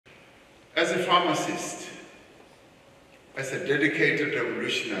As a pharmacist, as a dedicated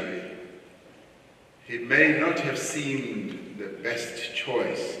revolutionary, he may not have seemed the best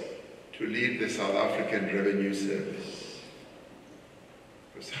choice to lead the South African Revenue Service.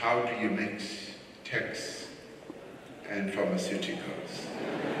 Because how do you mix tax and pharmaceuticals?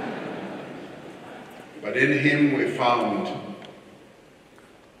 But in him we found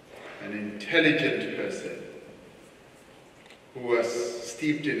an intelligent person who was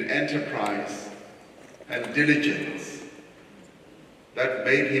steeped in enterprise and diligence that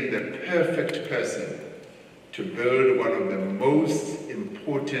made him the perfect person to build one of the most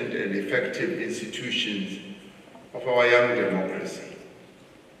important and effective institutions of our young democracy.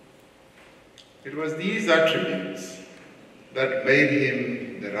 It was these attributes that made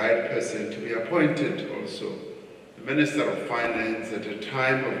him the right person to be appointed also the Minister of Finance at a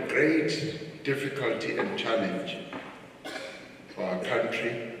time of great difficulty and challenge for our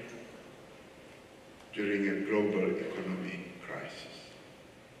country during a global economic crisis.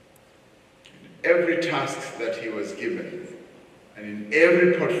 In every task that he was given and in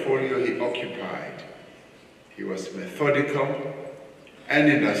every portfolio he occupied, he was methodical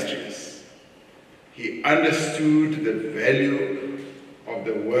and industrious. He understood the value of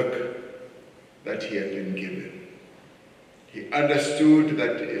the work that he had been given. He understood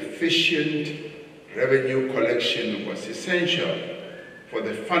that efficient revenue collection was essential for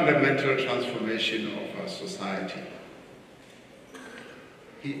the fundamental transformation of our society.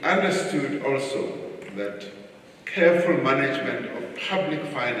 He understood also that careful management of public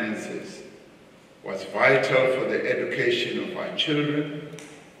finances was vital for the education of our children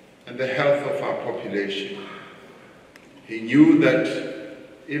and the health of our population. He knew that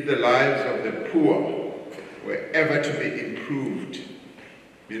if the lives of the poor were ever to be improved,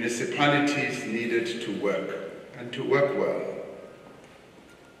 municipalities needed to work, and to work well.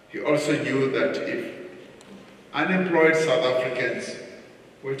 He also knew that if unemployed South Africans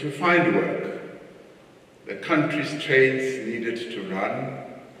were to find work, the country's trains needed to run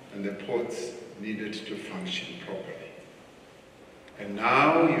and the ports needed to function properly. And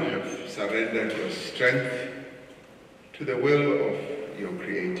now you have surrendered your strength to the will of your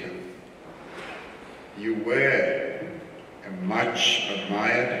Creator. You were a much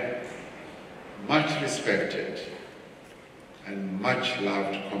admired, much respected, and much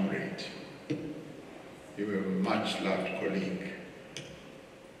loved comrade. You were a much loved colleague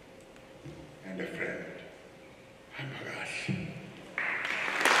and a friend.